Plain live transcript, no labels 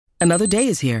Another day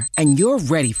is here, and you're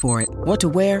ready for it. What to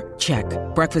wear? Check.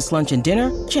 Breakfast, lunch, and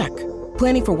dinner? Check.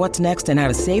 Planning for what's next and how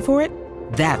to save for it?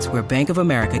 That's where Bank of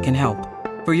America can help.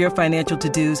 For your financial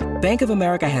to-dos, Bank of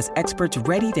America has experts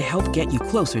ready to help get you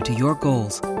closer to your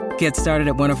goals. Get started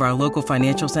at one of our local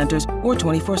financial centers or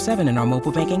 24/7 in our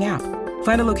mobile banking app.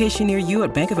 Find a location near you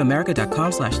at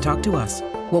bankofamerica.com/talktous.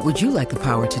 What would you like the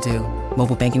power to do?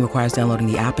 Mobile banking requires downloading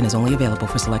the app and is only available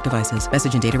for select devices.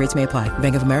 Message and data rates may apply.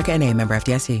 Bank of America N.A., member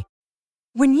FDIC.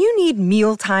 When you need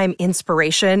mealtime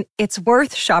inspiration, it's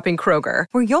worth shopping Kroger,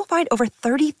 where you'll find over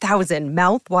 30,000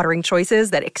 mouth-watering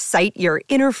choices that excite your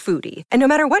inner foodie. And no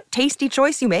matter what tasty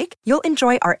choice you make, you'll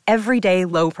enjoy our everyday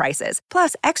low prices,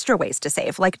 plus extra ways to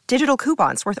save, like digital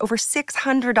coupons worth over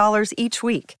 $600 each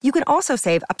week. You can also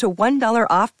save up to $1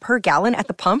 off per gallon at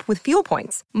the pump with fuel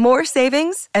points. More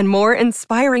savings and more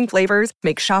inspiring flavors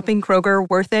make shopping Kroger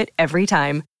worth it every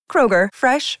time. Kroger,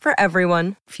 fresh for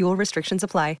everyone. Fuel restrictions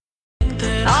apply.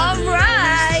 All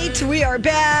right, we are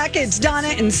back. It's Donna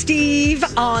and Steve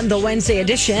on the Wednesday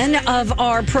edition of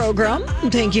our program.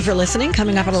 Thank you for listening.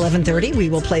 Coming up at 11:30, we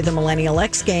will play the Millennial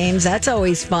X Games. That's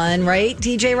always fun, right,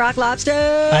 TJ Rock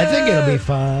Lobster? I think it'll be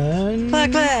fun.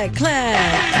 Clack, clack,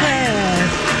 clack,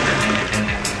 clack.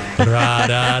 Stop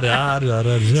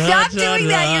doing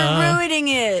that. You're ruining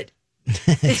it.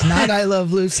 It's not I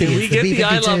Love Lucy. Can we it's get the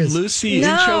I Love B-52s. Lucy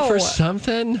intro for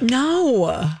something?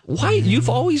 No. Why? You've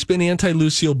always been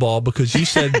anti-Lucille Ball because you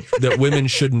said that women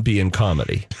shouldn't be in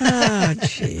comedy. Oh,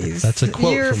 jeez. That's a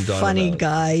quote You're from Donna. You're a funny Bell.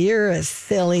 guy. You're a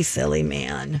silly, silly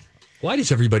man. Why does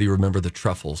everybody remember the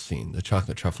truffle scene, the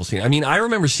chocolate truffle scene? I mean, I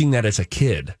remember seeing that as a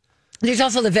kid. There's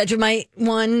also the Vegemite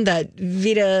one, that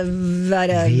Vita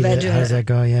How's that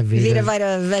go? Yeah, Vita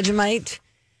Vegemite,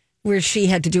 where she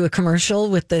had to do a commercial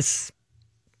with this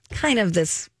kind of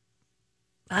this,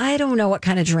 I don't know what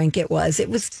kind of drink it was. It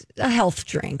was a health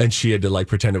drink. And she had to like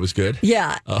pretend it was good?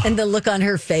 Yeah. And the look on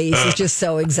her face is just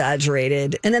so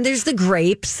exaggerated. And then there's the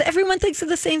grapes. Everyone thinks of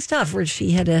the same stuff where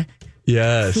she had to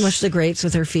smush the grapes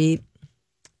with her feet.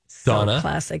 So Donna.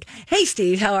 Classic. Hey,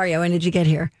 Steve, how are you? When did you get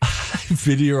here? I've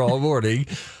been here all morning.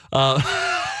 So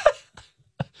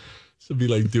it'd be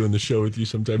like doing the show with you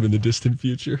sometime in the distant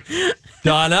future.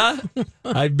 Donna,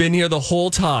 I've been here the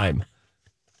whole time.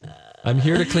 I'm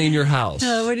here to clean your house.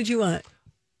 What did you want?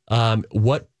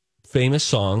 What famous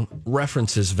song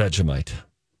references Vegemite?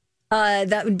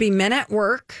 That would be Men at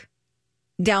Work,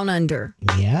 Down Under.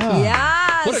 Yeah.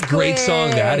 Yes. What a great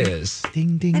song that is.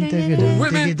 Ding, ding, ding, ding, ding,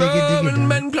 Women ding, ding, ding, and ding.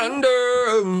 men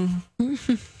plunder.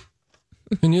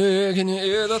 Can you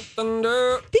hear the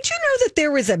thunder? Did you know that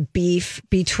there was a beef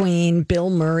between Bill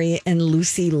Murray and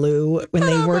Lucy Liu when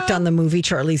they worked on the movie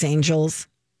Charlie's Angels?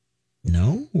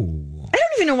 No. I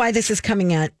don't even know why this is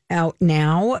coming out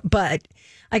now, but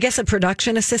I guess a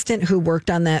production assistant who worked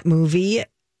on that movie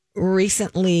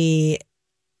recently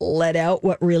let out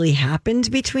what really happened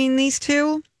between these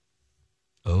two.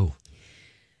 Oh.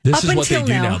 This Up is what they until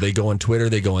do now. now. They go on Twitter,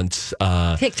 they go on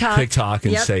TikTok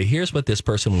and Yep. say, here's what this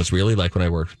person was really like when I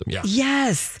worked with them. Yeah.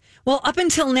 Yes. Well, up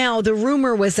until now, the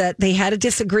rumor was that they had a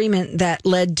disagreement that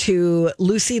led to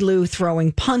Lucy Liu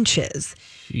throwing punches.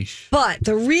 Sheesh. But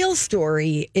the real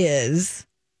story is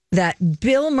that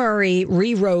Bill Murray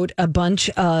rewrote a bunch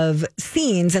of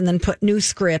scenes and then put new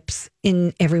scripts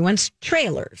in everyone's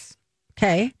trailers.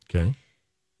 Okay. Okay.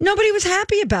 Nobody was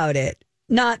happy about it.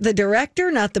 Not the director,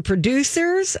 not the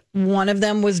producers. One of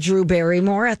them was Drew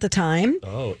Barrymore at the time.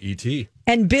 Oh, E.T.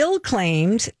 And Bill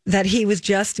claimed that he was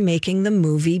just making the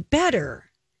movie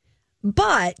better.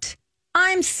 But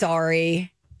I'm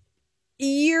sorry.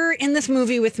 You're in this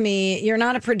movie with me. You're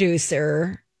not a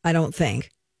producer, I don't think.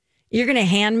 You're going to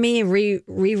hand me a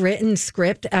rewritten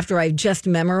script after I've just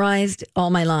memorized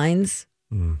all my lines?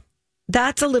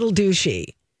 That's a little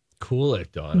douchey. Cool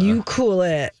it, Donna. You cool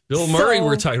it. Bill Murray, So-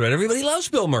 we're talking about. Everybody loves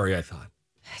Bill Murray, I thought.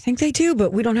 I think they do,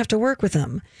 but we don't have to work with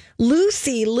them.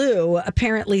 Lucy Liu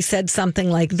apparently said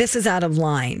something like, this is out of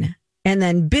line. And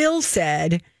then Bill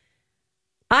said,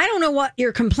 I don't know what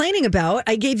you're complaining about.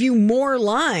 I gave you more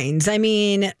lines. I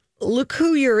mean, look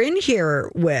who you're in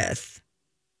here with.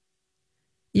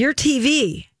 You're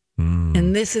TV.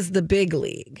 And this is the big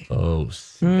league. Oh,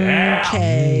 snap.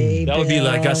 Okay. That would be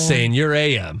like us Bill. saying, you're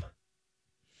AM.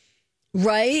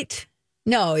 Right?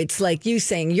 No, it's like you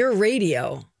saying, you're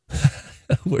radio.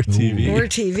 We're TV. We're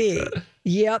TV.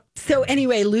 Yep. So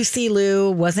anyway, Lucy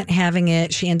Liu wasn't having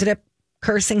it. She ended up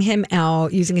cursing him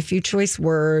out, using a few choice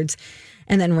words,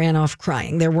 and then ran off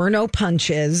crying. There were no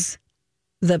punches.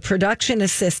 The production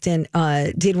assistant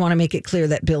did want to make it clear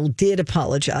that Bill did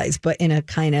apologize, but in a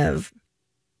kind of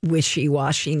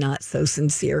wishy-washy, not so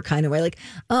sincere kind of way. Like,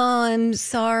 oh, I'm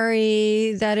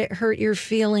sorry that it hurt your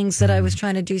feelings that I was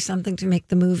trying to do something to make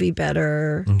the movie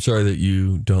better. I'm sorry that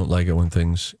you don't like it when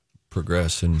things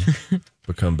progress and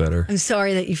become better. I'm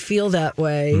sorry that you feel that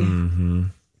way. Mm-hmm.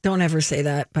 Don't ever say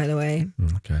that, by the way.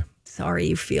 Okay. Sorry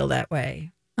you feel that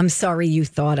way. I'm sorry you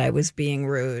thought I was being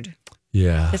rude.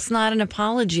 Yeah. It's not an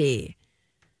apology.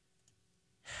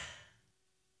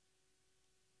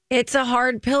 It's a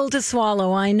hard pill to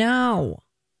swallow, I know.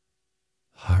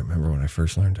 I remember when I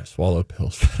first learned to swallow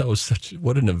pills. That was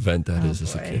what an event that is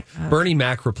as a kid. Bernie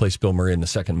Mac replaced Bill Murray in the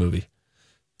second movie.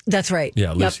 That's right.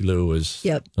 Yeah, Lucy Liu was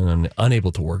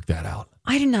unable to work that out.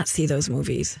 I did not see those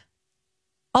movies.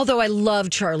 Although I love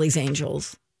Charlie's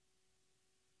Angels.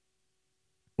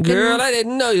 Girl, I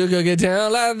didn't know you could get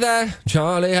down like that.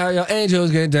 Charlie, how your angels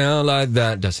get down like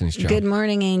that. Destiny's Child. Good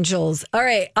morning, angels. All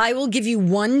right, I will give you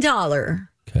 $1,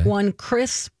 one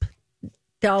crisp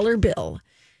dollar bill,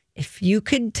 if you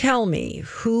could tell me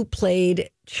who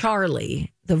played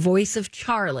Charlie, the voice of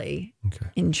Charlie,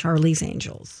 in Charlie's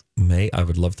Angels. I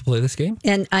would love to play this game.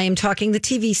 And I am talking the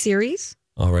TV series.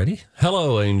 Alrighty.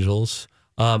 Hello, angels.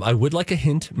 I would like a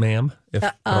hint, ma'am, if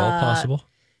at all possible.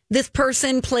 This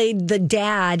person played the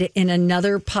dad in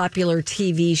another popular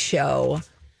TV show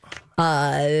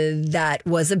that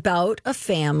was about a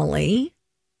family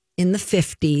in the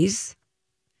 50s.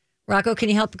 Rocco, can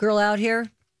you help the girl out here?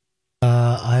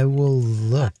 I will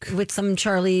look. With some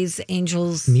Charlie's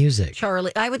Angels music.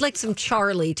 Charlie. I would like some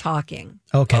Charlie talking.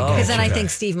 Okay. Because then I think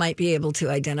Steve might be able to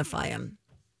identify him.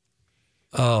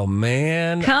 Oh,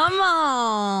 man. Come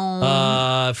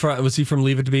on. Was he from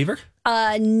Leave It to Beaver?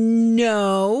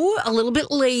 No. A little bit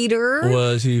later.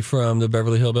 Was he from the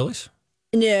Beverly Hillbillies?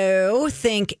 No.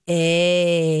 Think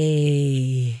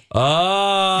A. Oh.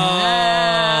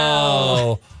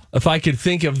 If I could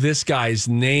think of this guy's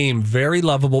name, very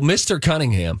lovable, Mr.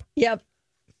 Cunningham. Yep.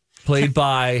 Played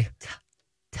by...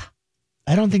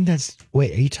 I don't think that's...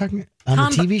 Wait, are you talking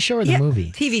on the TV show or the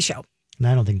movie? TV show.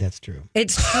 No, I don't think that's true.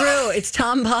 It's true. It's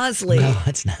Tom Bosley. No,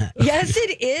 it's not. Yes,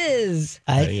 it is.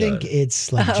 I think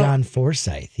it's like John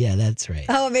Forsythe. Yeah, that's right.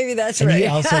 Oh, maybe that's and right. He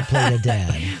also played a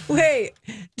dad. Wait,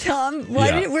 Tom,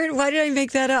 why did I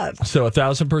make that up? So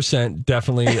 1,000%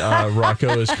 definitely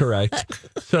Rocco is correct.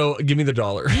 So give me the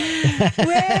 $1.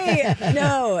 Wait,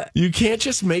 no. You can't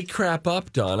just make crap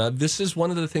up, Donna. This is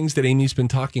one of the things that Amy's been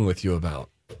talking with you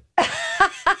about.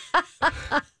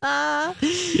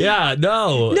 Yeah,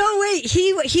 no. No, wait.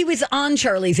 He was on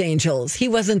Charlie's Angels. He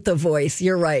wasn't the voice.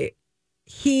 You're right.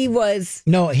 He was.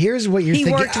 No, here's what you're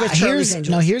thinking. He worked with Charlie's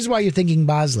Angels. No, here's why you're thinking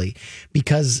Bosley.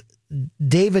 Because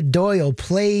David Doyle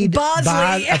played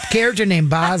Bosley. A character named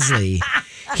Bosley.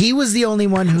 He was the only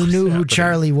one who knew who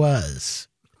Charlie was.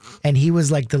 And he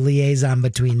was like the liaison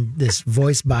between this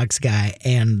voice box guy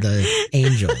and the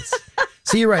Angels.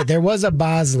 So you're right. There was a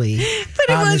Bosley on the show. But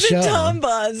it wasn't Tom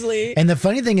Bosley. And the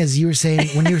funny thing is,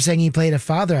 when you were saying he played a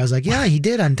father, I was like, yeah, he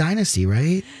did on Dynasty,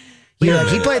 right? You're like,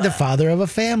 he played the father of a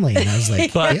family. And I was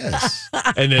like, yes.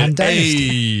 And then,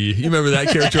 you remember that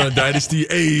character on Dynasty?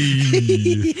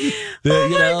 Oh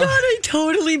my God, I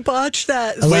totally botched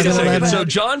that. Wait a second. So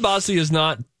John Bosley is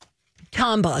not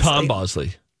Tom Bosley. Tom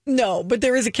Bosley. No, but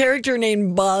there was a character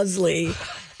named Bosley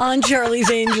on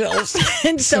Charlie's Angels.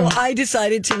 And so I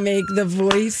decided to make the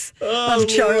voice of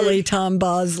Charlie Tom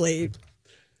Bosley.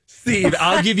 Steve,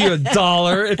 I'll give you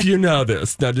 $1 if you know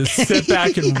this. Now just sit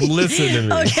back and listen to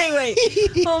me. Okay, wait.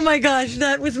 Oh my gosh,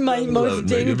 that was my most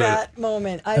dingbat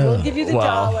moment. I will give you the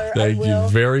 $1. Thank you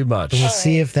very much. We'll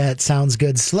see if that sounds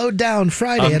good. Slow down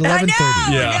Friday at 11:30.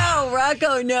 No,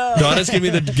 Rocco, no. Donna's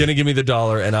gonna give me the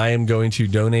 $1, and I am going to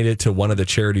donate it to one of the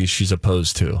charities she's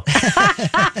opposed to.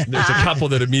 There's a couple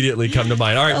that immediately come to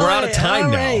mind. All right, we're out of time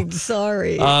now. Right,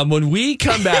 sorry. When we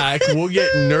come back, we'll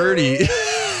get nerdy.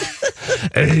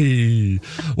 Hey,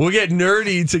 we'll get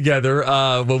nerdy together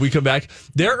when we come back.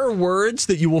 There are words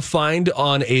that you will find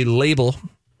on a label.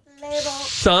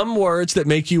 Some words that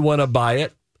make you want to buy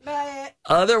it.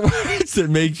 Other words that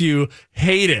make you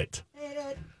hate it.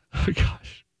 Oh,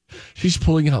 gosh. She's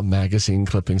pulling out magazine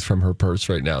clippings from her purse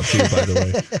right now, too, by the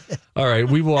way. All right,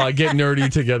 we will get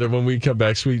nerdy together when we come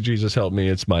back. Sweet Jesus, help me.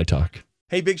 It's my talk.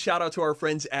 Hey, big shout out to our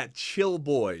friends at Chill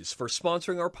Boys for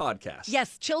sponsoring our podcast.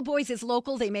 Yes, Chill Boys is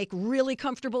local. They make really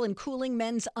comfortable and cooling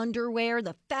men's underwear.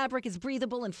 The fabric is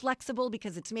breathable and flexible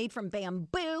because it's made from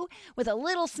bamboo with a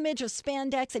little smidge of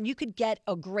spandex, and you could get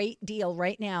a great deal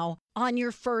right now on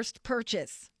your first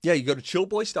purchase. Yeah, you go to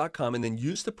chillboys.com and then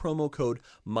use the promo code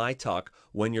MyTalk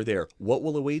when you're there. What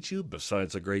will await you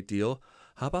besides a great deal?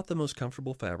 How about the most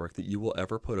comfortable fabric that you will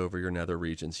ever put over your nether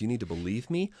regions? You need to believe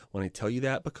me when I tell you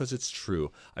that because it's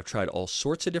true. I've tried all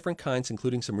sorts of different kinds,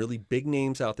 including some really big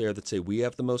names out there that say we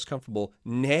have the most comfortable.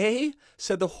 Nay,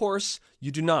 said the horse, you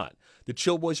do not. The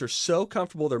Chill Boys are so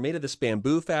comfortable. They're made of this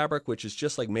bamboo fabric, which is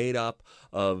just like made up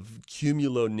of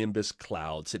cumulonimbus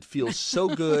clouds. It feels so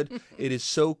good. It is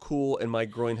so cool. And my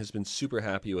groin has been super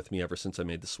happy with me ever since I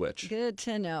made the switch. Good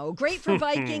to know. Great for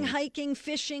biking, hiking,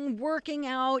 fishing, working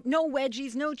out. No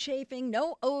wedgies, no chafing,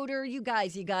 no odor. You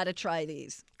guys, you got to try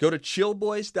these. Go to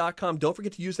chillboys.com. Don't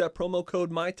forget to use that promo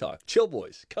code MyTalk. Chill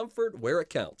Boys, comfort where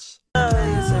it counts.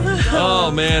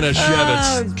 Oh, man, a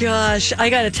Shevitz. Oh, gosh. I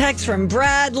got a text from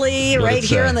Bradley What'd right it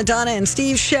here say? on the Donna and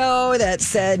Steve show that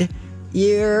said,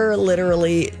 "You're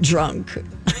literally drunk."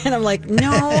 And I'm like,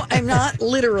 no, I'm not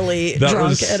literally That drunk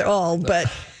was- at all. But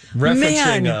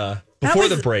Referencing man, before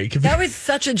that the break. That was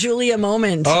such a Julia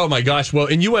moment. Oh my gosh! Well,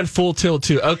 and you went full tilt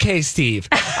too. Okay, Steve,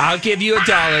 I'll give you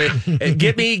 $1.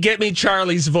 Get me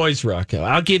Charlie's voice, Rocco.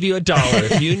 I'll give you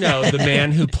 $1 if you know the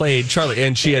man who played Charlie.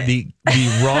 And she had the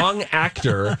wrong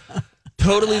actor,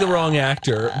 totally the wrong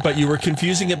actor, but you were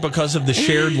confusing it because of the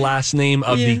shared last name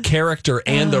of the character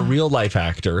and the real life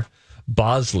actor,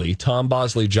 Bosley, Tom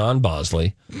Bosley, John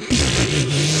Bosley.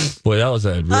 Boy, that was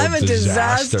a real I'm a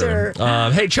disaster.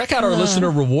 disaster. Hey, check out our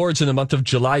listener rewards in the month of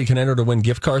July. You can enter to win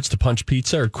gift cards to Punch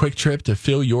Pizza or Quick Trip to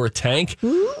fill your tank.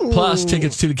 Plus,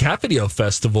 tickets to the Cat Video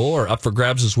Festival are up for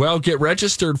grabs as well. Get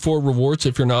registered for rewards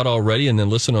if you're not already, and then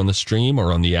listen on the stream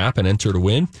or on the app and enter to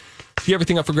win. See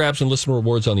everything up for grabs and listener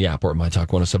rewards on the app or at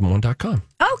mytalk1071.com.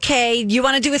 Okay, you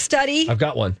want to do a study? I've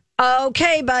got one.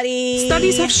 Okay, buddy.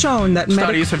 Studies have shown that the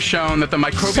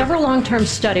microbial... Several long-term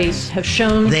studies have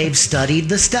shown They've studied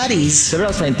the studies.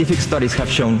 Several scientific studies have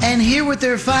shown. And here with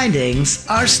their findings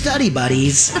are study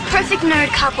buddies, the perfect nerd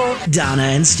couple, Donna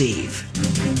and Steve.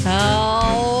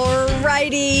 All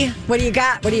righty. What do you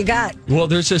got? What do you got? Well,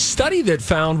 there's a study that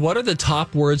found what are the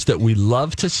top words that we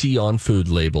love to see on food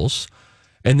labels.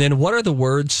 And then what are the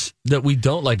words that we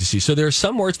don't like to see? So there are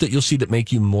some words that you'll see that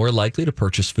make you more likely to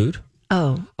purchase food.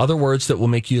 Oh. Other words that will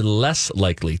make you less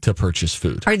likely to purchase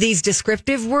food. Are these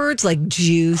descriptive words like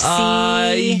juicy?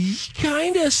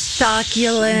 Kind of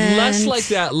succulent. Less like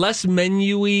that, less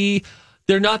menu-y.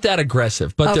 They're not that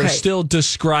aggressive, but they're still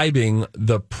describing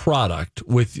the product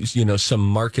with, you know, some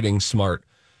marketing smart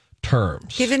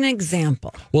terms. Give an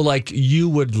example. Well, like you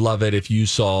would love it if you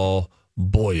saw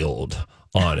boiled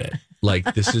on it.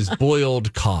 Like this is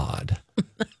boiled cod.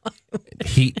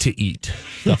 Heat to eat.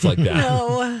 Stuff like that.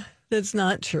 No, that's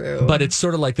not true. But it's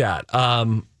sort of like that.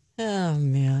 Oh,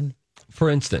 man.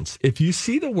 For instance, if you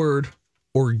see the word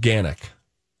organic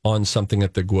on something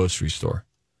at the grocery store,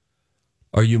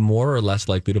 are you more or less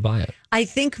likely to buy it? I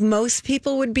think most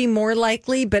people would be more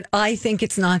likely, but I think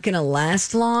it's not going to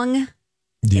last long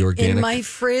The organic in my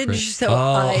fridge. So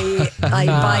Oh. I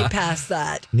bypass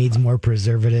that. Needs more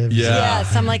preservatives. Yeah.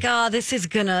 Yes, I'm like, oh, this is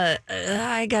gonna.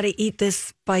 I got to eat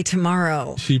this by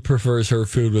tomorrow. She prefers her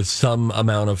food with some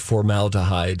amount of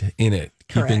formaldehyde in it,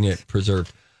 keeping Correct. it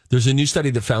preserved. There's a new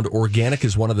study that found organic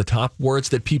is one of the top words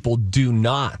that people do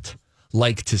not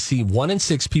like to see. 1 in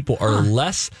 6 people are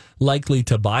less likely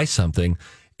to buy something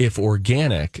if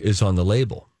organic is on the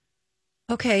label.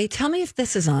 Okay, tell me if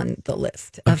this is on the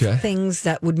list of Okay. things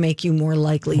that would make you more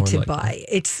likely More to likely. buy.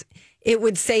 It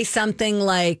would say something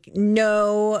like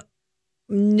no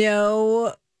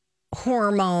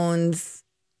hormones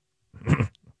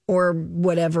or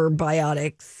whatever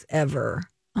biotics ever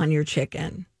on your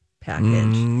chicken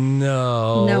package.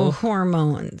 No. No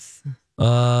hormones.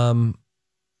 No.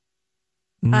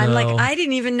 I'm like, I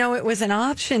didn't even know it was an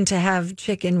option to have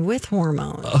chicken with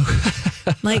hormones.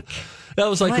 Like, that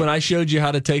was like what? when I showed you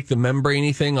how to take the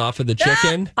membraney thing off of the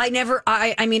chicken. I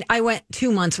mean, I went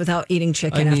 2 months without eating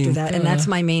chicken after that, and that's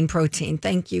my main protein.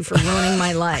 Thank you for ruining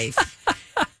my life.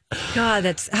 God,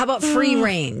 how about free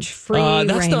range?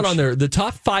 That's not on there. The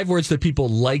top 5 words that people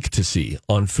like to see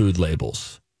on food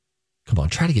labels. Come on,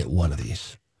 try to get one of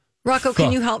these. Rocco,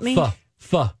 can you help me?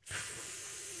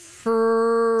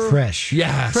 Fresh.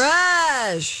 Yes.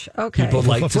 Fresh. Okay. People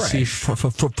like to Fresh. see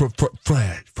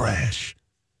fresh.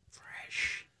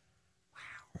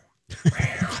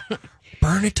 Wow.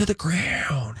 Burn it to the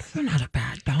ground. You're not a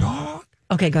bad dog.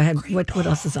 Okay, go ahead. What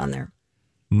else is on there?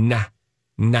 Nah.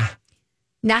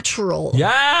 Natural.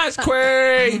 Yes,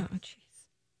 Quay. Oh,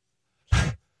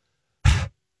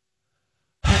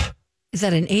 jeez. Is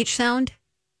that an H sound?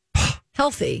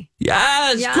 Healthy.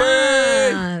 Yes,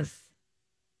 Quay. Yes.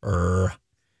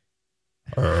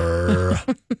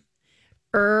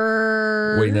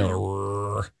 Wait,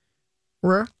 no.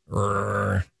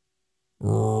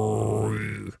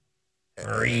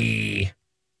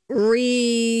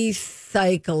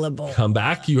 Recyclable. Come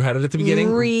back. You had it at the beginning.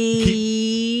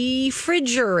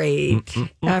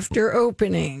 Refrigerate after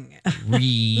opening.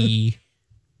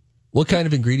 What kind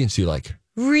of ingredients do you like?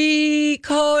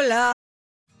 Ricola.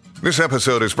 This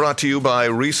episode is brought to you by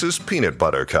Reese's Peanut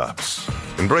Butter Cups.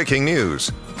 In breaking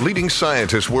news, leading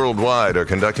scientists worldwide are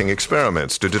conducting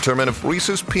experiments to determine if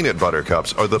Reese's Peanut Butter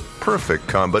Cups are the perfect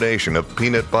combination of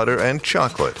peanut butter and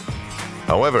chocolate.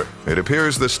 However, it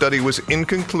appears the study was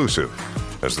inconclusive,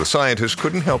 as the scientists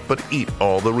couldn't help but eat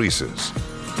all the Reese's.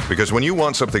 Because when you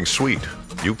want something sweet,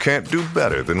 you can't do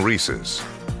better than Reese's.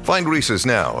 Find Reese's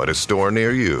now at a store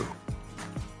near you.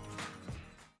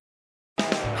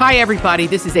 Hi, everybody.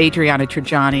 This is Adriana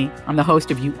Trajani. I'm the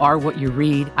host of You Are What You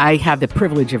Read. I have the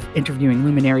privilege of interviewing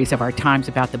luminaries of our times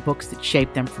about the books that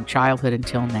shaped them from childhood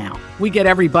until now. We get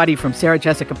everybody from Sarah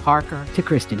Jessica Parker to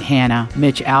Kristen Hanna,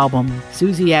 Mitch Albom,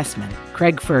 Susie Essman,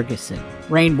 Craig Ferguson,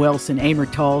 Rainn Wilson, Amor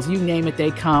Tolls, you name it, they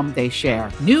come, they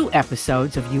share. New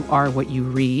episodes of You Are What You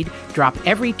Read drop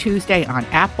every Tuesday on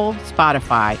Apple,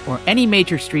 Spotify, or any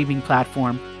major streaming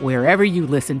platform wherever you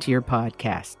listen to your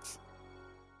podcasts.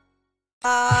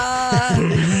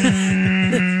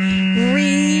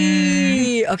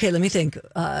 Okay, let me think.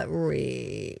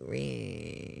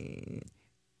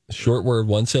 Short word,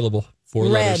 one syllable, 4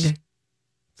 letters. Red.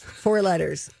 4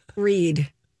 letters.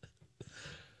 Read.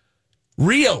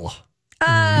 Real.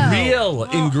 Oh. Real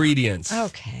ingredients.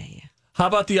 Okay. How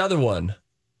about the other one?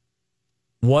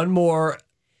 One more.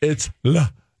 It's la.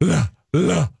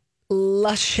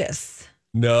 Luscious.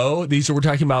 No, we're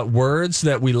talking about words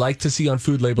that we like to see on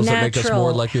food labels that make us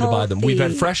more likely to buy them. We've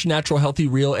had fresh, natural, healthy,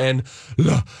 real, and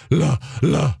la.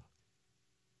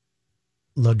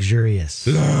 Luxurious.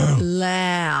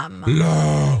 Lamb.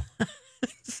 No.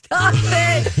 Stop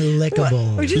it.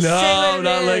 Lickable. Or just say what it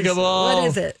not is. lickable. What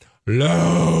is it?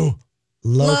 Low.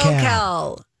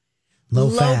 Low-cal. Low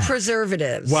Low fat.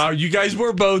 preservatives. Wow, you guys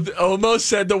were both almost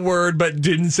said the word, but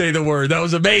didn't say the word. That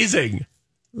was amazing.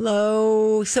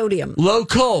 Low sodium.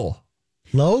 Local.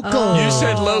 Local. You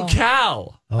said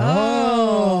local.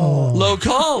 Oh.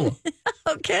 Local.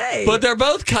 Okay. But they're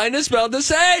both kind of spelled the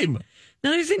same.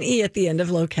 No, there's an E at the end of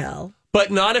local.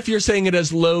 But not if you're saying it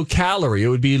as low calorie. It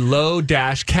would be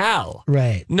low-cal.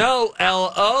 Right. No,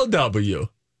 LOW.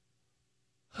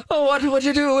 Oh, what would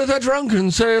you do with a drunken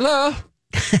sailor?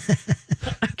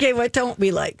 Okay, what don't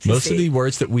we like to Most see? of the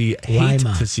words that we hate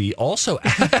Lima. to see also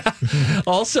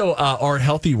aren't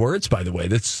healthy words, by the way.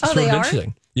 That's sort they of are?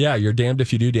 interesting. Yeah, you're damned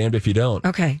if you do, damned if you don't.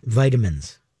 Okay.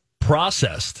 Vitamins.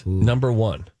 Processed, number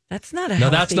 1. That's not a No,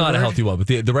 healthy that's not word. a healthy one, but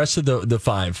the rest of the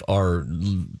 5 are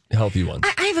healthy ones.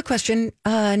 I have a question,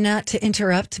 not to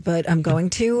interrupt, but I'm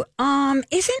going to.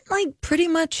 Isn't like pretty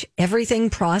much everything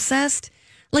processed?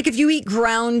 Like if you eat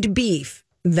ground beef,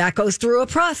 that goes through a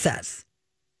process.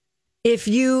 If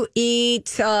you eat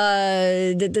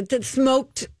the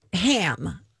smoked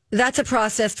ham, that's a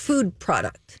processed food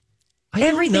product.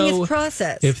 Everything is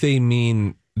processed. If they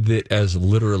mean that as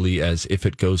literally as if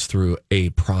it goes through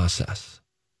a process.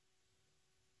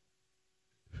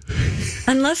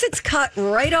 Unless it's cut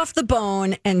right off the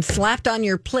bone and slapped on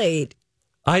your plate,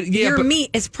 your meat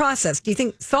is processed. Do you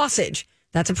think sausage,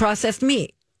 that's a processed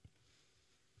meat?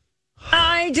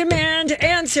 I demand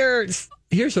answers.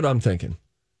 Here's what I'm thinking.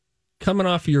 Coming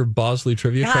off of your Bosley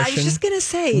trivia question. I was just going to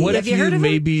say, what have if you heard you of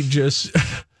maybe just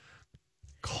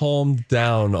calm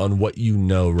down on what you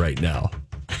know right now?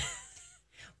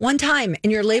 One time,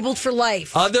 and you're labeled for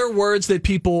life. Other words that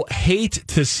people hate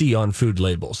to see on food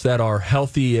labels that are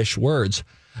healthy-ish words.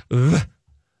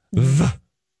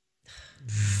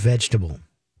 Vegetable.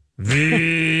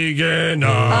 Vegan.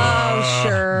 Oh,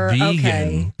 sure. Vegan.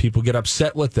 Okay. People get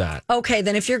upset with that. Okay,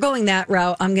 then if you're going that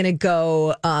route, I'm going to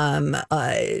go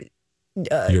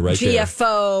You're right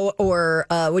GFO or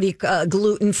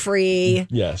gluten-free.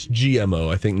 Yes,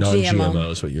 GMO. I think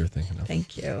non-GMO is what you're thinking of.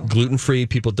 Thank you. Gluten-free,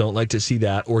 people don't like to see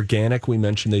that. Organic, we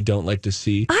mentioned they don't like to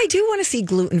see. I do want to see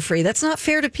gluten-free. That's not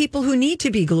fair to people who need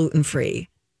to be gluten-free.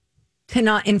 To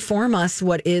not inform us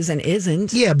what is and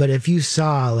isn't. Yeah, but if you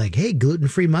saw like, hey,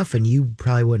 gluten-free muffin, you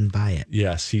probably wouldn't buy it.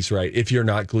 Yes, he's right. If you're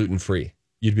not gluten-free,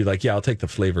 you'd be like, yeah, I'll take the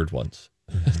flavored ones.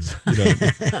 You know,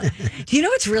 do you know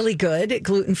what's really good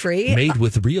gluten-free? made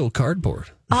with real cardboard.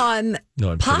 No,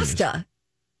 pasta.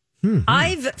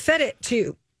 I've fed it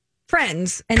to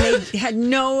friends, and they had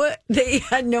no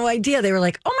idea. They were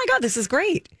like, "Oh my god, this is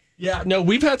great." Yeah, no,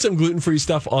 we've had some gluten-free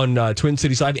stuff on Twin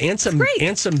Cities Live and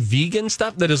some vegan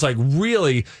stuff that is like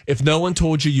really, if no one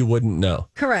told you, you wouldn't know.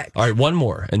 Correct. All right, one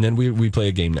more, and then we play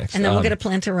a game next. And then we'll get a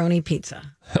plantaroni pizza.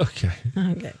 Okay.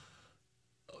 Okay.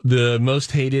 The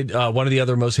most hated, one of the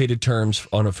other most hated terms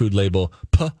on a food label,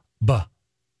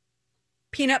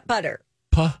 Peanut butter.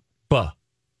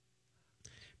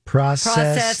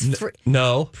 Processed.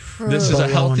 No, this is a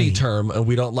healthy term, and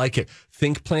we don't like it.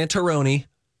 Think plantaroni.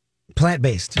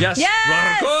 Plant-based. Yes.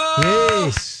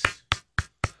 Yes.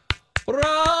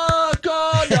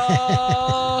 Roccola.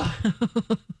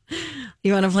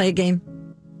 You want to play a game?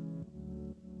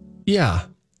 Yeah.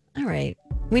 All right.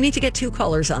 We need to get 2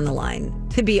 callers on the line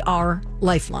to be our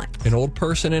lifeline. An old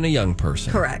person and a young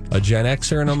person. Correct. A Gen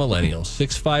Xer and a millennial.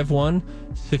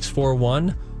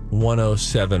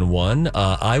 651-641-1071.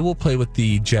 I will play with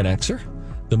the Gen Xer.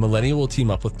 The millennial will team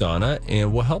up with Donna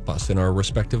and will help us in our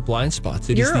respective blind spots.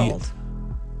 You're old.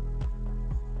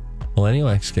 Millennial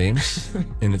X Games,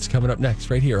 and it's coming up next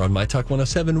right here on My Talk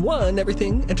 1071,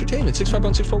 Everything Entertainment,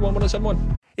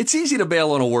 651-641-1071. It's easy to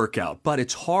bail on a workout, but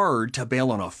it's hard to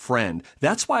bail on a friend.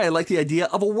 That's why I like the idea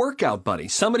of a workout buddy.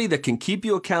 Somebody that can keep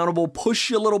you accountable, push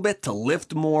you a little bit to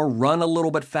lift more, run a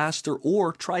little bit faster,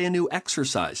 or try a new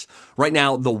exercise. Right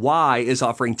now, the Y is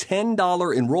offering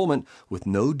 $10 enrollment with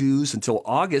no dues until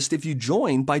August if you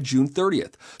join by June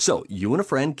 30th. So you and a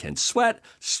friend can sweat,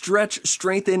 stretch,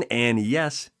 strengthen, and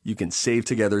yes, you can save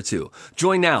together too.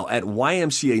 Join now at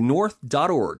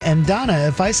ymcanorth.org. And Donna,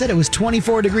 if I said it was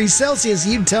 24 degrees Celsius,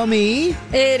 you'd tell me?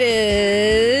 It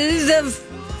is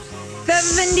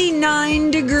 79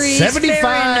 degrees 75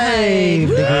 Fahrenheit.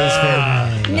 degrees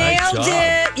Fahrenheit. Nailed Nice job.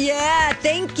 it. Yeah,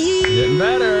 thank you. Getting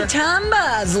better. Tom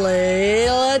Bosley.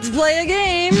 Let's play a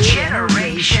game.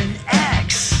 Generation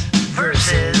X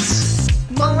versus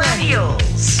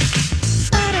Millennials.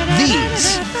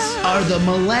 These are the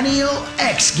Millennial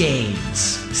X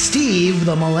Games. Steve,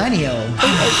 the Millennial,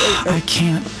 I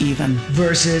can't even.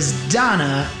 versus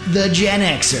Donna, the Gen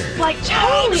Xer. Like,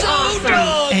 totally awesome.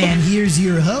 And here's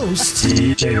your host,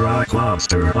 DJ Rock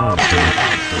Monster.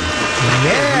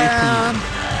 Yeah.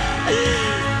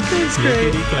 That's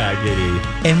great.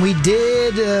 And we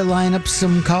did line up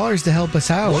some callers to help us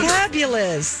out.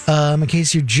 Fabulous. In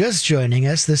case you're just joining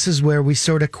us, this is where we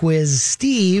sort of quiz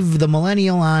Steve, the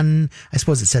millennial, on, I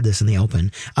suppose it said this in the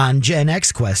open, on Gen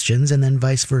X questions, and then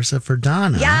vice versa for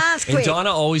Donna. Yes, And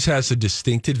Donna always has a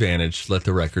distinct advantage, let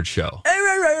the record show,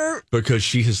 because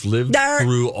she has lived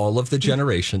through all of the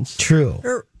generations. True.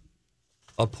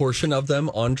 A portion of them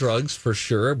on drugs, for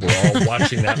sure. We're all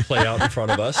watching that play out in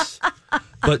front of us.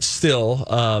 But still,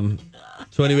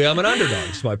 so anyway, I'm an underdog,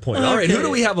 is my point. All right, who do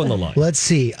we have on the line? Let's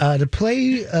see. To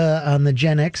play on the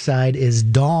Gen X side is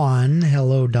Dawn.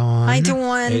 Hello, Dawn. Hi,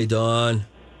 Dawn. Hey, Dawn.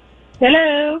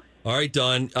 Hello. All right,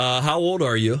 Dawn. How old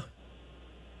are you?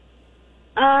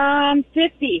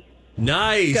 50.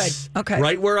 Nice. Good. Okay.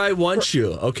 Right where I want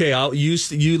you. Okay,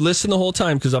 you listen the whole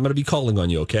time because I'm going to be calling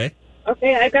on you, okay?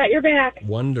 Okay, I got your back.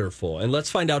 Wonderful. And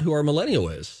let's find out who our millennial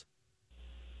is.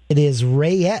 It is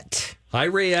Rayette. Hi,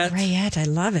 Rayette. Rayette, I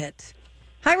love it.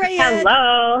 Hi, Rayette.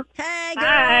 Hello. Hey, girl.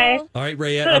 Hi. All right,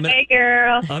 Rayette. Hey,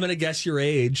 girl. I'm going to guess your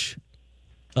age.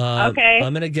 Okay.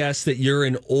 I'm going to guess that you're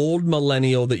an old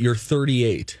millennial, that you're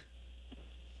 38.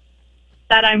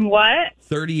 That I'm what?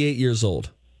 38 years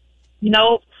old.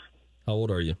 Nope. How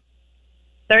old are you?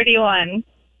 31.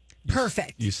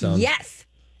 Perfect. You sound yes.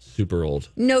 super old.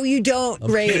 No, you don't,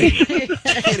 I'm Ray. kidding.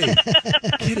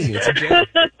 Kidding. It's a joke.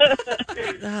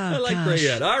 I like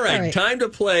Rayette. All right, time to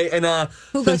play. And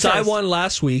Who since goes I first? won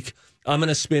last week, I'm going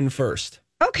to spin first.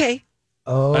 Okay.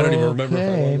 Oh, I don't even remember if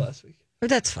I won last week. Oh,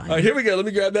 that's fine. All right, here we go. Let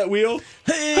me grab that wheel.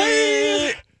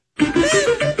 Hey!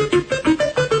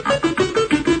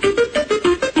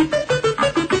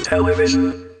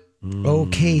 Television.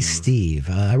 Okay, Steve.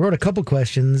 I wrote a couple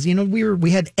questions. You know,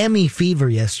 we had Emmy fever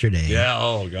yesterday. Yeah.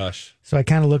 Oh gosh. So I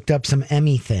kind of looked up some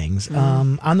Emmy things.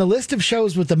 On the list of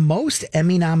shows with the most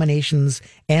Emmy nominations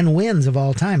and wins of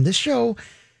all time, this show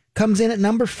comes in at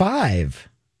number 5.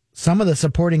 Some of the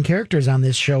supporting characters on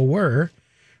this show were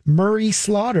Murray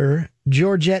Slaughter,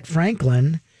 Georgette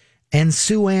Franklin, and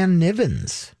Sue Ann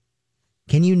Nivens.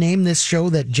 Can you name this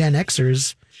show that Gen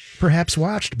Xers perhaps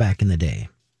watched back in the day?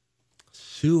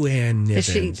 Sue Ann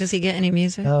Nivens. Does he get any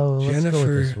music? Oh, let's Jennifer. go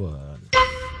with this one.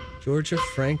 Georgia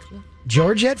Franklin.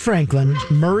 Georgette Franklin,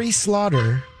 Murray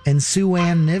Slaughter, and Sue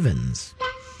Ann Nivens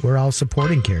were all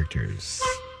supporting characters.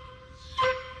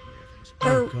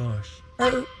 Oh gosh.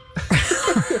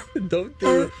 Don't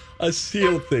do a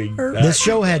seal thing. This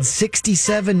show had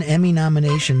 67 Emmy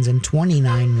nominations and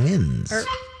 29 wins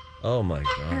Oh my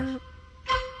gosh.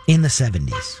 in the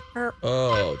 70s.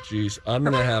 Oh geez. I'm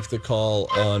gonna have to call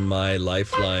on my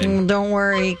lifeline. Don't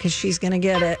worry, because she's going to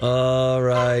get it. All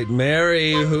right,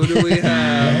 Mary. Who do we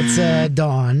have? That's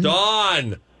Dawn.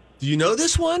 Dawn. Do you know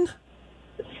this one?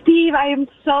 Steve, I am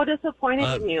so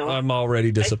disappointed in you. I'm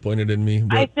already disappointed in me.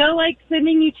 I But feel like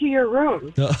sending you to your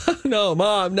room. no,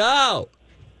 Mom, no.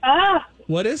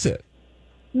 What is it?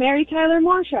 Mary Tyler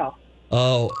Moore Show.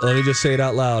 Oh, let me just say it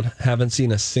out loud. Haven't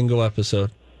seen a single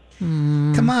episode.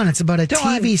 Come on, it's about a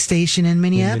TV station in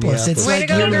Minneapolis. It's Way like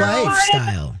to go, your girl.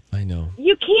 lifestyle. I know.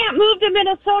 You can't move to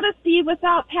Minnesota, Steve,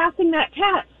 without passing that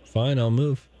test. Fine, I'll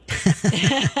move.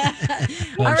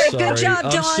 All right, good job,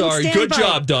 Dawn. I'm sorry. Stand Good by.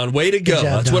 job, Dawn. Way to go. Good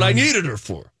job, That's what I Dawn. needed her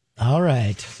for. All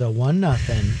right, so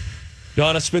 1-0.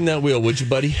 Donna, spin that wheel, would you,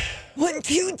 buddy? 1,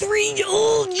 2, 3.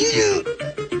 Oh, yeah.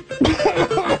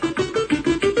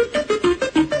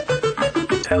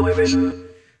 Television.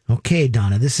 Okay,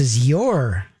 Donna, this is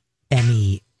your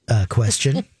Emmy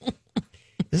question.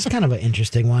 This is kind of an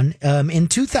interesting one. In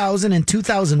 2000 and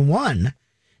 2001,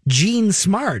 Gene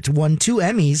Smart won 2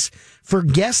 Emmys for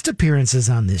guest appearances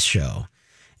on this show,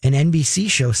 an NBC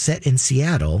show set in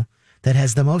Seattle that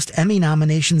has the most Emmy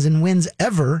nominations and wins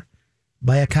ever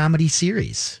by a comedy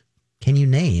series. Can you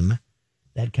name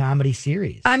that comedy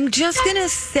series? I'm just going to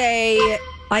say,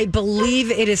 I believe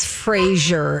it is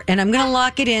Frasier, and I'm going to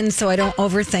lock it in so I don't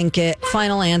overthink it.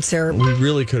 Final answer. We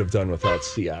really could have done without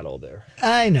Seattle there.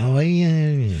 I know.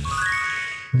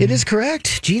 It is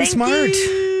correct. Gene Thank Smart.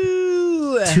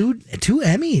 you. Two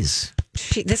Emmys.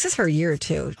 This is her year,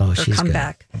 too. Oh, her she's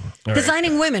comeback. All right.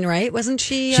 Designing Women, right? Wasn't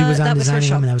she? She was on that was her Designing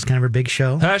show. Women. That was kind of her big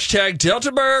show. Hashtag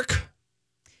Delta Burke.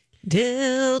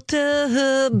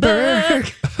 Delta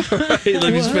Burke. Hey,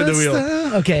 let me spin the wheel.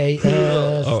 Okay.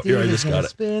 Oh, here, I Steve just is gonna got it.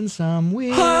 Spin some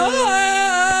wheels.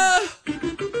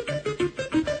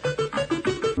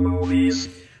 Movies.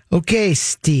 Okay,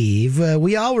 Steve.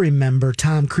 We all remember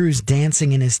Tom Cruise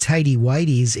dancing in his tighty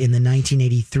whities in the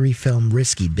 1983 film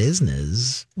Risky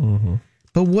Business. Mm-hmm.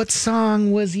 But what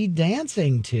song was he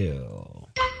dancing to?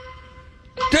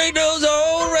 Take those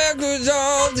old records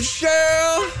off the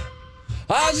shelf.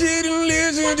 I sit and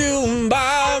listen to them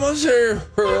by myself.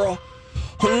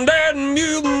 And that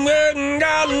music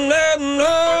got nothing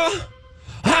to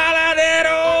highlight that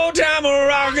old time of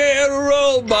rock and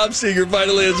roll. Bob Seger,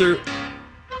 final answer.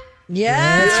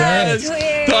 Yes.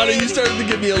 Donna, you started to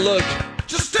give me a look.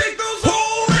 Just take those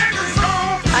old records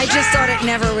off. I just thought it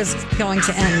never was going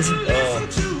to end.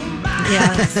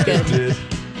 Yeah, that's good.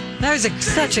 That was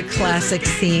such a classic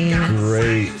scene.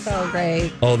 Great. So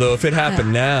great. Although if it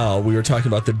happened now, we were talking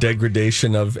about the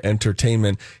degradation of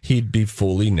entertainment, he'd be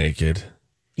fully naked.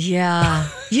 Yeah.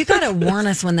 You got to warn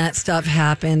us when that stuff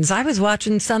happens. I was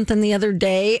watching something the other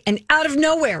day and out of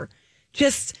nowhere,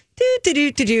 just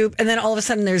do, and then all of a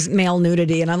sudden there's male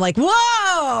nudity, and I'm like,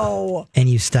 whoa! And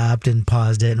you stopped and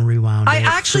paused it and rewound it. I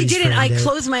actually didn't. I freeze-framed it.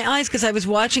 closed my eyes because I was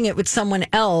watching it with someone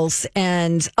else,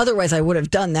 and otherwise I would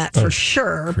have done that for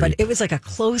sure. But it was like a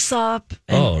close up.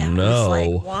 Oh, I no. was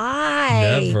like,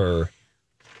 why? Never.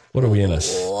 What are we in, a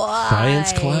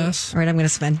science class? All right, I'm going to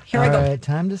spin. Here All I go. right,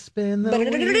 time to spin the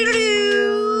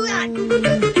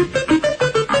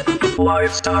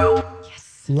Lifestyle.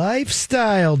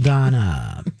 Lifestyle,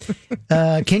 Donna.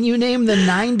 Can you name the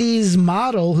 90s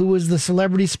model who was the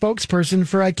celebrity spokesperson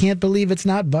for I Can't Believe It's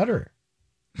Not Butter?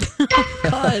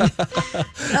 God.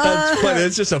 That's funny.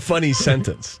 It's just a funny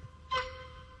sentence.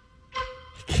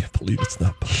 I can't believe it's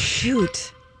not butter.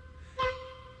 Shoot.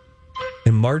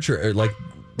 And margarine, like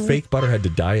fake butter, had to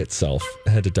dye itself.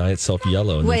 It had to dye itself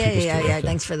yellow. And then Wait, people yeah. still like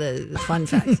Thanks for the fun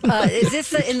facts. Is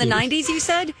this in the 90s, you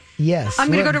said? Yes. I'm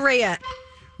going to go to Rayette.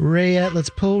 Rayette. Let's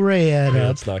pull Rayette up.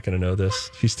 Rayette's not going to know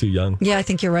this. She's too young. Yeah, I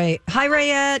think you're right. Hi,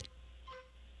 Rayette.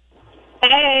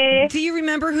 Hey. Do you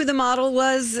remember who the model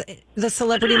was, the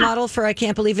celebrity model for I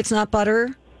Can't Believe It's Not Butter?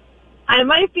 I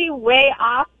might be way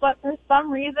off, but for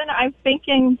some reason I'm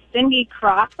thinking Cindy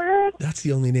Crawford. That's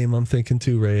the only name I'm thinking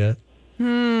too, Rayette.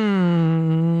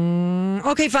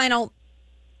 Okay, final.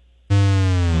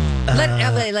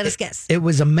 Let us guess. It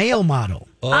was a male model.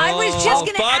 I was just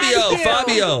going to ask you.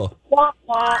 Fabio. Wah,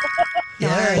 wah.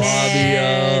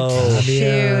 Fabio.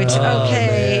 Shoot. Oh, Okay.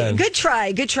 man. Good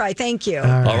try. Thank you.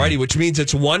 All righty, which means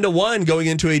it's 1-1 going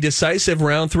into a decisive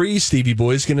round 3. Stevie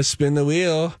Boy's going to spin the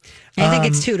wheel. I think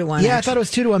it's 2-1. Yeah, I thought it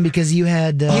was 2-1 because you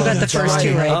had. You got the first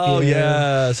two right. Oh,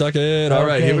 yeah. Suck it. All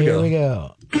right, here we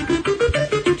go.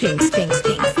 Jinx.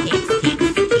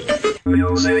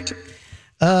 Music.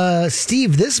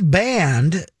 Steve, this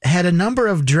band had a number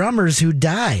of drummers who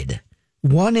died.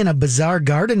 One in a bizarre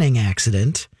gardening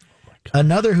accident,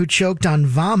 another who choked on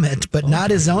vomit, but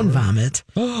not his own vomit.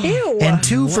 Ew. And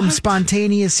 2 from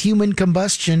spontaneous human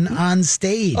combustion on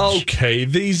stage. Okay,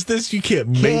 this you can't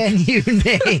make. Can you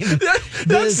name That's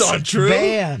this not true.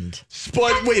 band?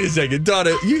 Wait a second,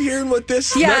 Donna. You hearing what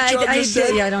this nut job just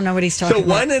said? I don't know what he's talking So about.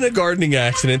 one in a gardening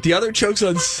accident, the other chokes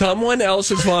on someone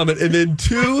else's vomit, and then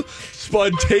 2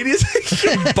 spontaneously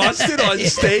busted on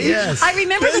stage. Yes. I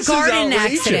remember This the is garden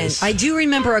outrageous. accident. I do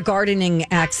remember a gardening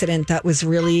accident that was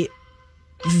really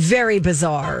very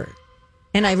bizarre.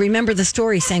 And I remember the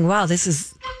story saying, wow,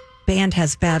 band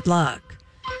has bad luck.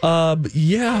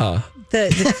 Yeah.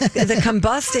 The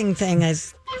combusting thing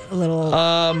is a little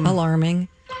alarming.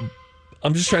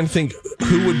 I'm just trying to think,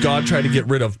 who would God try to get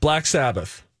rid of? Black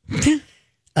Sabbath.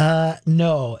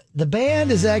 No. The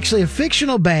band is actually a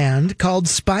fictional band called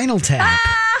Spinal Tap.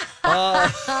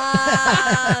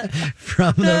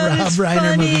 From the Rob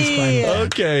Reiner movie Spinal Tap.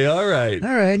 Okay, all right.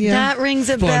 All right, yeah. That rings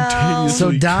a bell.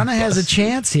 So Donna has a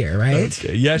chance here, right?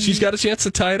 Okay. Yeah, she's got a chance to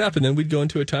tie it up, and then we'd go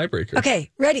into a tiebreaker. Okay,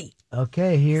 ready.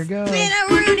 Okay, here goes. Spin a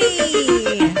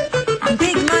Rooney.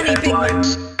 Big money, big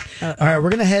money. All right, we're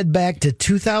going to head back to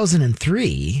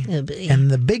 2003.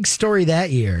 And the big story that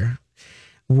year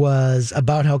was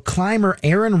about how climber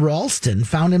Aaron Ralston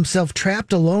found himself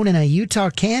trapped alone in a Utah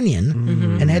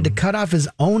canyon and had to cut off his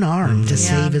own arm to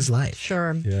save his life.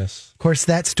 Sure. Yes. Of course,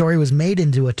 that story was made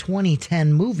into a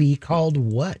 2010 movie called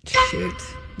what? Shoot.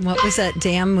 What was that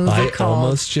damn movie I called?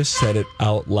 almost just said it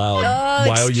out loud. It's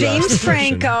you asked James the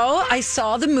question. Franco. I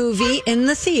saw the movie in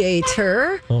the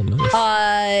theater. Oh,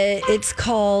 nice. It's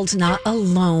called Not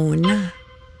Alone.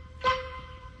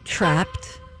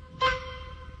 Trapped.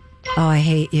 Oh, I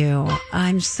hate you.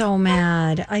 I'm so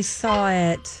mad. I saw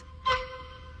it.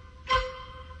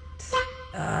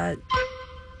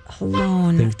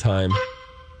 Alone. Think time.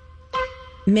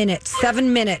 Minutes.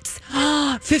 7 minutes.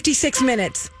 56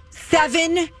 minutes.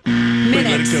 7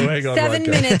 minutes. Go, hang on, 7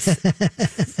 Vodka. minutes.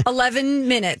 11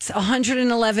 minutes.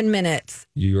 111 minutes.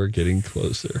 You are getting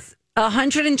closer.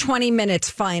 120 minutes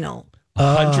final.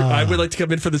 100. I would like to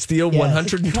come in for the steal. Yeah.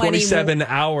 127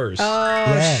 hours. Oh,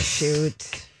 Yes.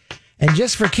 shoot. And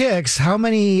just for kicks, how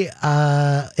many,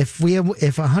 if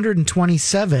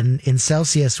 127 in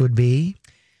Celsius would be?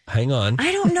 Hang on.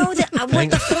 I don't know what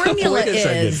the formula Wait a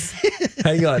second. is.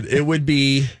 Hang on. It would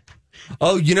be.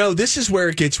 Oh, this is where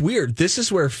it gets weird. This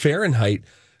is where Fahrenheit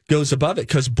goes above it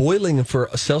because boiling for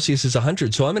Celsius is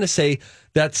 100. So I'm going to say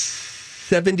that's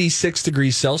 76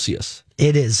 degrees Celsius.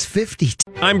 It is 50.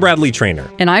 I'm Bradley Trainer.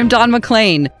 And I'm Don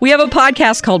McClain. We have a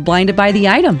podcast called Blinded by the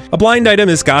Item. A blind item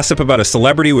is gossip about a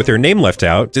celebrity with their name left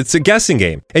out. It's a guessing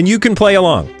game, and you can play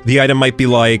along. The item might be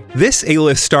like, this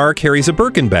A-list star carries a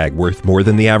Birkin bag worth more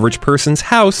than the average person's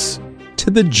house to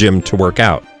the gym to work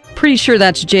out. Pretty sure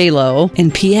that's J-Lo.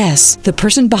 And P.S. the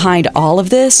person behind all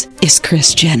of this is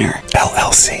Kris Jenner,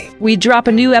 LLC. We drop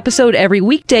a new episode every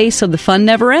weekday so the fun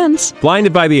never ends.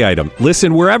 Blinded by the Item.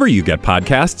 Listen wherever you get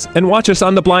podcasts and watch us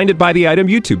on the Blinded by the Item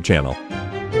YouTube channel.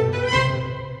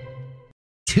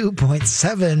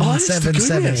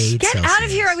 2.7778 Get out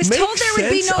of here. I was told there would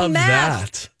be no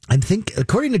math. I think,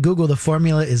 according to Google, the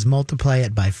formula is multiply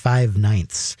it by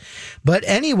 5/9. But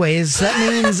anyways, that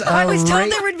means... I was told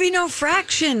there would be no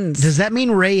fractions. Does that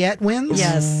mean Rayette wins?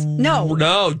 Yes. No.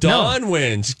 No, Dawn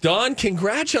wins. Dawn,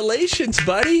 congratulations,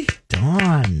 buddy.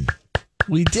 Dawn.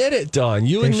 We did it, Dawn.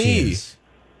 You and me.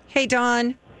 Hey,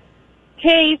 Dawn.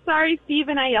 Hey, sorry, Steve,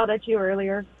 and I yelled at you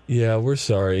earlier. Yeah, we're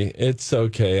sorry. It's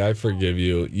okay. I forgive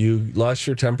you. You lost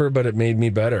your temper, but it made me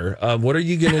better. What are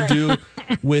you going to do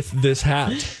with this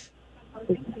hat?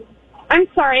 I'm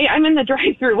sorry, I'm in the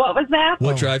drive-thru. What was that?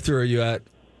 What drive-thru are you at?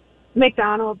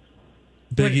 McDonald's.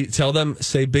 Biggie, tell them,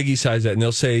 say biggie size it. And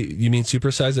they'll say, you mean super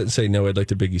size it? And say, no, I'd like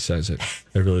to biggie size it.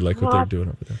 I really like what they're doing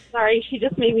over there. Sorry, she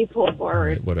just made me pull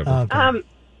forward. Right, whatever. Okay.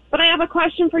 But I have a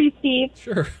question for you, Steve.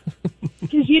 Sure.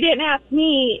 Because you didn't ask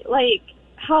me,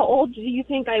 how old do you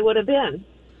think I would have been?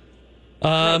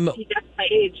 You guessed my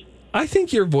age. I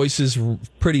think your voice is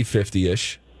pretty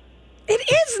 50-ish. It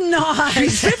is not.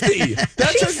 She's 50.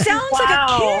 She sounds like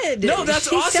a kid. No, that's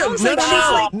she awesome. Sounds like No,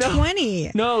 she's like no.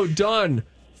 20. No, Dawn.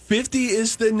 50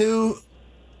 is the new...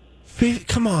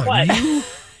 Come on. What? You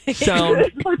sound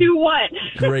Or do what?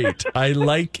 great. I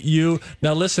like you.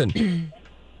 Now, listen.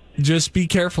 Just be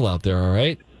careful out there, all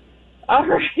right? All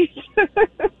right.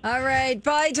 All right.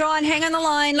 Bye, Dawn. Hang on the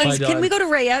line. Bye, Can Dawn. we go to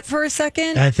Rayette for a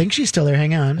second? I think she's still there.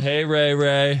 Hang on. Hey,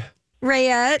 Ray.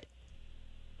 Rayette.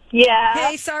 Yeah.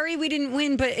 Hey, sorry we didn't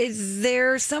win, but is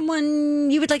there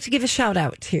someone you would like to give a shout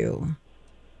out to?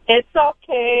 It's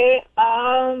okay.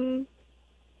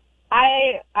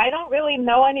 I don't really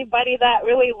know anybody that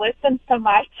really listens to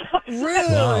my talk.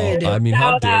 Rude. Wow. I mean,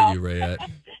 how dare you, Rayette?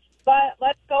 But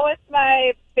let's go with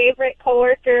my favorite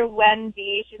coworker,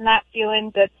 Wendy. She's not feeling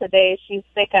good today. She's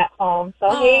sick at home. So,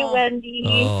 hey, Wendy.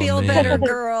 Feel better,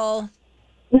 girl.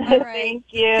 All right. Thank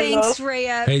you. Thanks,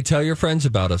 Rhea. Hey, tell your friends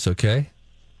about us, okay?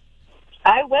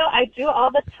 I will. I do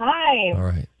all the time. All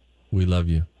right. We love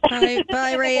you.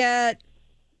 Bye, Rhea.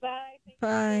 Bye.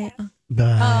 Bye.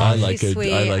 Bye. I like she's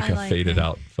sweet. I like I a like faded it.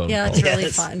 out phone Yeah, call. it's really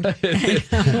fun.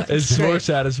 It's more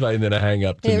satisfying than a hang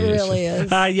up to It me. really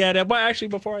is. Yeah. Well, actually,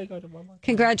 before I go to Mama.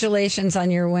 Congratulations on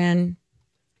your win.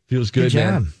 Feels good, Good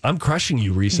man. job. I'm crushing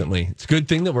you recently. It's a good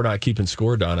thing that we're not keeping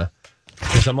score, Donna,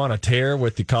 because I'm on a tear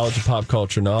with the College of Pop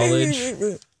Culture Knowledge,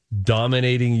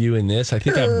 dominating you in this. I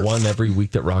think I've won every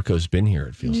week that Rocco's been here,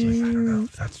 it feels like. I don't know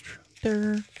if that's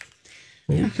true.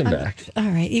 Maybe come back. All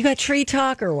right. You got tree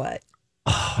talk or what?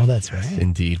 Oh, that's right.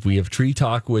 Indeed. We have Tree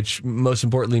Talk, which most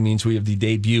importantly means we have the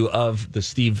debut of the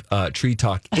Steve Tree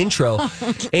Talk intro.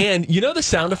 And you know the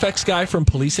sound effects guy from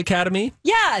Police Academy?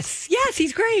 Yes,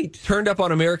 he's great. Turned up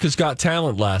on America's Got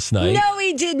Talent last night. No,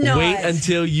 he did not. Wait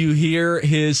until you hear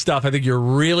his stuff. I think you're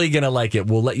really going to like it.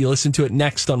 We'll let you listen to it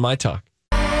next on My Talk.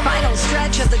 Final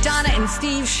stretch of the Donna and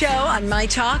Steve show on My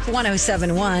Talk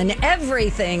 107.1.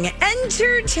 Everything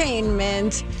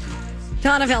Entertainment.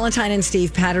 Donna Valentine and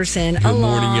Steve Patterson. Good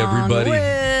morning, everybody.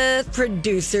 With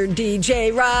producer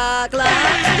DJ Rock.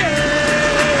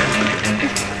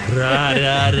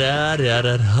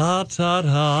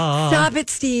 Stop it,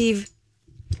 Steve.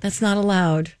 That's not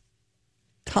allowed.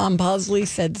 Tom Bosley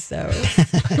said so.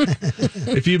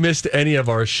 If you missed any of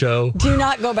our show, do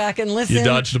not go back and listen. You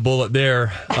dodged a bullet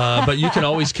there. But you can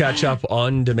always catch up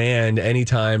on demand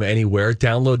anytime, anywhere.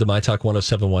 Download the My Talk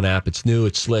 107.1 app. It's new,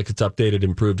 it's slick, it's updated,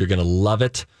 improved. You're going to love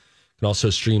it. You can also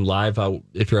stream live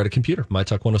if you're at a computer,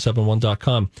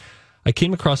 mytalk1071.com. I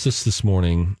came across this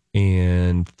morning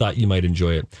and thought you might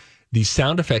enjoy it. The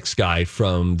sound effects guy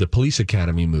from the Police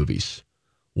Academy movies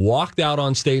walked out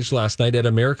on stage last night at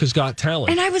America's Got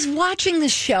Talent. And I was watching the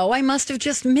show. I must have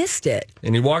just missed it.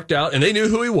 And he walked out, and they knew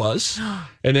who he was.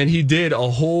 And then he did a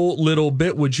whole little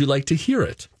bit. Would you like to hear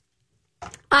it?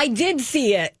 I did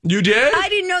see it. You did? I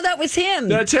didn't know that was him.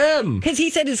 That's him. Because he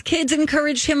said his kids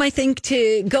encouraged him, I think,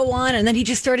 to go on. And then he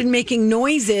just started making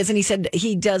noises. And he said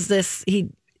he does this.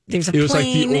 There's a plane. It was like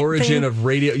the origin of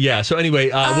radio. Yeah. So anyway,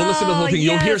 we'll listen to the whole thing. Yes.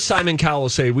 You'll hear Simon Cowell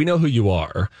say, "We know who you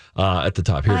are," at the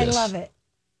top. Here it is. I love it.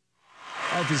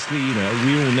 Obviously, we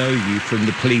all know you from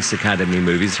the Police Academy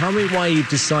movies. Tell me why you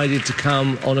decided to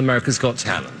come on America's Got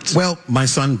Talent. Well, my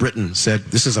son Britton said,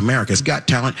 this is America's Got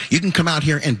Talent. You can come out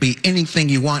here and be anything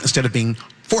you want instead of being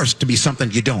forced to be something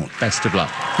you don't. Best of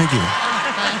luck. Thank you.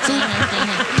 So,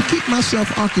 to keep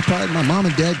myself occupied, my mom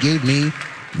and dad gave me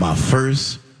my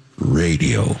first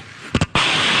radio.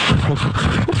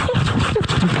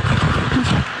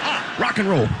 Rock and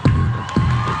roll.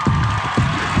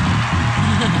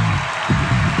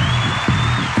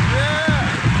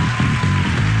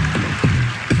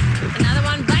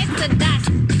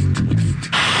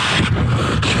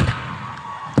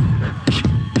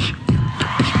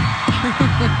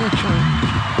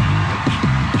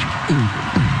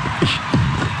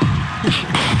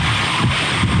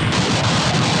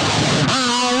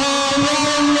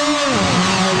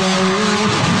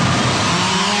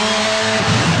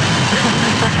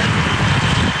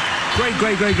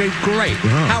 Great.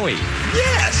 Howie.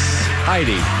 Yes.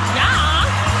 Heidi.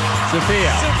 Yeah.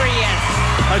 Sophia. Super yes.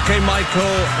 Okay,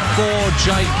 Michael, 4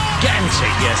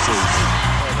 gigantic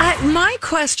yeses. My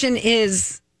question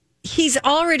is, he's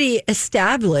already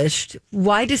established.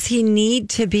 Why does he need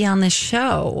to be on this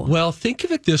show? Well, think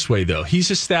of it this way, though.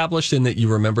 He's established in that you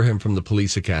remember him from the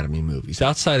Police Academy movies.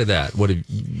 Outside of that,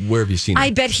 where have you seen him?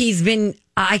 I bet he's been.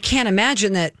 I can't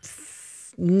imagine that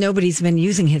nobody's been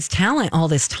using his talent all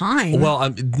this time.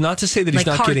 Well, not to say that he's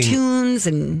like not getting cartoons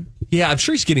and. Yeah, I'm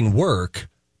sure he's getting work,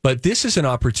 but this is an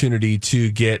opportunity to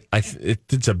get.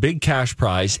 It's a big cash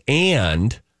prize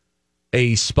and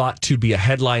a spot to be a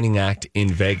headlining act in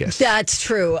Vegas. That's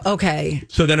true. Okay.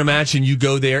 So then imagine you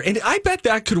go there, and I bet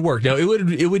that could work. Now it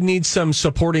would need some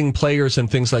supporting players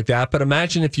and things like that. But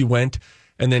imagine if you went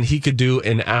and then he could do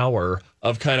an hour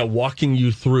of kind of walking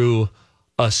you through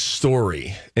a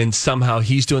story, and somehow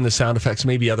he's doing the sound effects.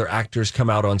 Maybe other actors come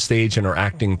out on stage and are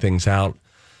acting things out.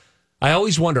 I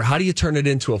always wonder, how do you turn it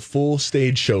into a full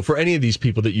stage show for any of these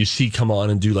people that you see come on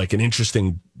and do like an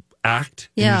interesting act?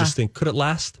 And yeah. You just think, could it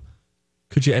last?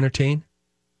 Could you entertain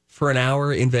for an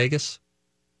hour in Vegas?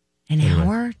 An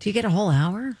hour? Do you get a whole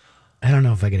hour? I don't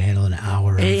know if I could handle an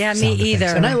hour. Of Yeah, me sound effects. either.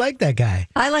 And I like that guy.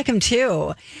 I like him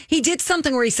too. He did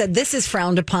something where he said, this is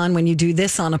frowned upon when you do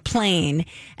this on a plane.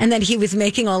 And then he was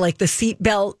making all like the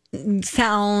seatbelt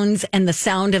sounds and the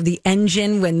sound of the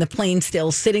engine when the plane's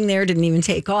still sitting there, didn't even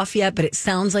take off yet, but it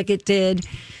sounds like it did.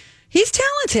 He's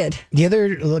talented.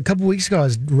 A couple weeks ago, I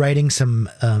was writing some.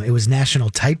 It was National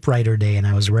Typewriter Day, and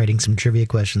I was writing some trivia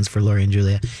questions for Lori and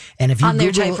Julia. And if you on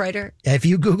their Google, typewriter, if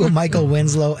you Google Michael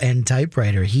Winslow and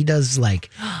typewriter, he does like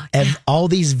all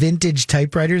these vintage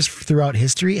typewriters throughout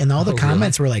history, and all the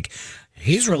comments were like,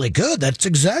 "He's really good. That's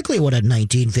exactly what a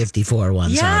 1954 one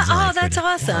sounds like." Oh, that's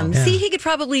awesome. Yeah. See, he could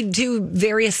probably do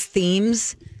various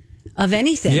themes of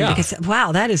anything because,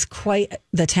 wow, that is quite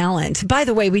the talent. By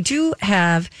the way, we do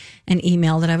have an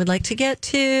email that I would like to get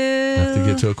to. I have to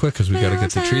get to it quick because we got to get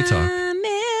to Tree Talk.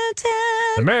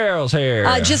 The Meryl's here.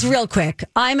 Just real quick.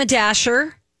 I'm a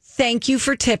Dasher. Thank you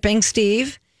for tipping,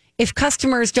 Steve. If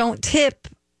customers don't tip,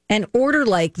 an order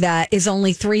like that is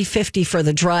only $3.50 for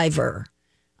the driver.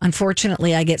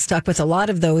 Unfortunately, I get stuck with a lot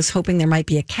of those, hoping there might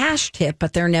be a cash tip,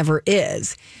 but there never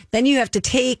is. Then you have to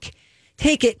take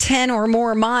it 10 or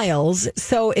more miles.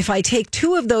 So if I take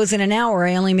 2 of those in an hour,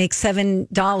 I only make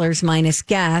 $7 minus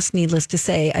gas. Needless to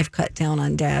say, I've cut down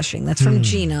on dashing. That's from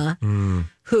Gina,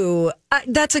 who,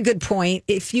 that's a good point.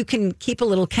 If you can keep a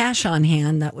little cash on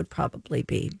hand, that would probably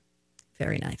be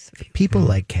very nice of you. People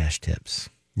like cash tips.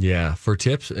 Yeah, for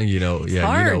tips, and you know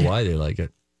hard. why they like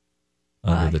it.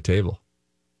 Under the table.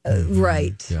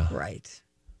 Right, Yeah. right.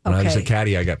 When I was a Okay.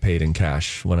 caddy, I got paid in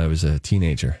cash when I was a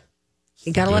teenager.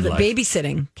 You got to love it. life.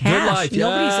 Babysitting. Cash. Good life,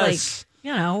 Nobody's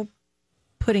like,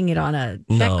 putting it on a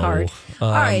check card. All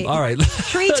right.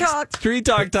 Tree talk. Tree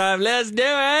talk time. Let's do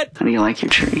it. How do you like your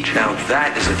tree? Now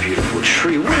that is a beautiful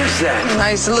tree. What is that?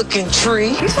 Nice looking tree.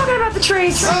 Who's talking about the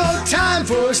trees? So time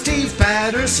for Steve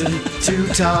Patterson to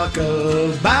talk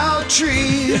about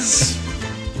trees.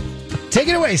 Take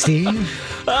it away, Steve.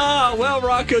 Well,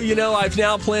 Rocco, I've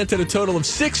now planted a total of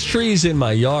 6 trees in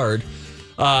my yard.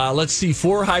 Let's see,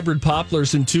 4 hybrid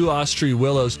poplars and 2 Austree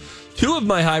willows. 2 of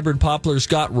my hybrid poplars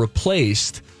got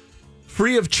replaced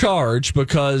free of charge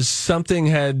because something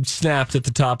had snapped at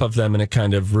the top of them and it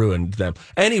kind of ruined them.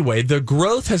 Anyway, the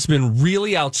growth has been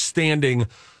really outstanding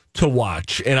to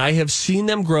watch, and I have seen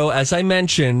them grow. As I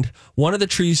mentioned, one of the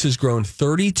trees has grown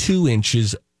 32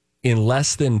 inches in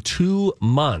less than 2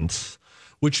 months,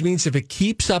 which means if it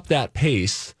keeps up that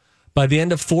pace, by the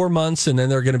end of 4 months, and then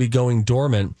they're going to be going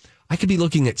dormant, I could be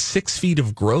looking at 6 feet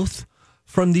of growth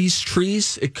from these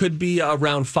trees. It could be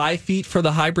around 5 feet for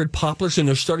the hybrid poplars, and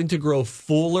they're starting to grow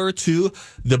fuller too.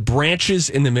 The branches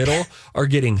in the middle are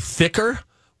getting thicker,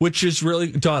 which is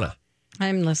really, Donna,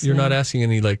 I'm listening. you're not asking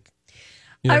any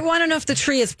I want to know if the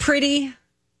tree is pretty.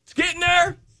 It's getting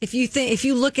there. If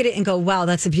you look at it and go, wow,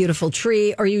 that's a beautiful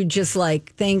tree, or you just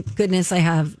like, thank goodness I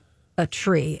have a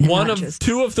tree. And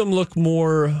 2 of them look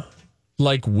more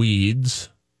like weeds,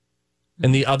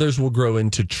 and the others will grow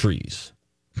into trees.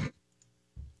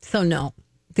 So no,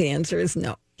 the answer is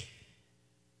no.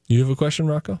 You have a question,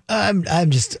 Rocco? I'm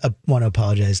just want to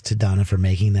apologize to Donna for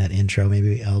making that intro.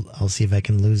 Maybe I'll see if I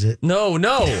can lose it. No.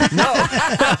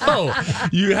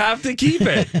 You have to keep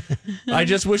it. I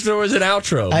just wish there was an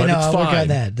outro. But I know. it's I'll fine. work on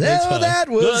that. It's fine. That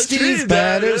was Steve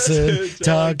Patterson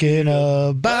talking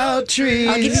about trees.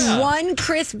 I'll give you one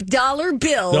crisp dollar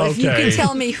bill if you Okay. can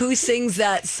tell me who sings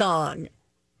that song.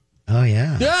 Oh,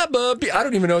 yeah. Yeah, but I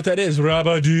don't even know what that is. Tie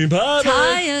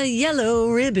Tie a yellow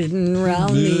ribbon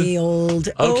round the old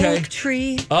oak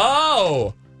tree.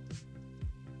 Oh,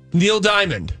 Neil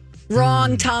Diamond.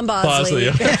 Wrong, Tom Bosley.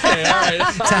 Okay, all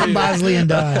right. Tom Bosley and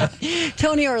Don.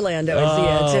 Tony Orlando is the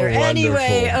answer.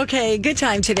 Anyway, wonderful. okay, good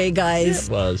time today, guys.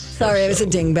 It was. Sorry, I was a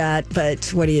dingbat, but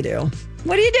what do you do?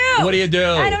 What do you do? What do you do?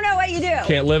 I don't know what you do.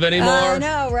 Can't live anymore? I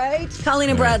know, right? Colleen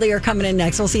and Bradley are coming in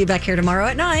next. We'll see you back here tomorrow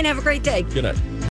at 9. Have a great day. Good night.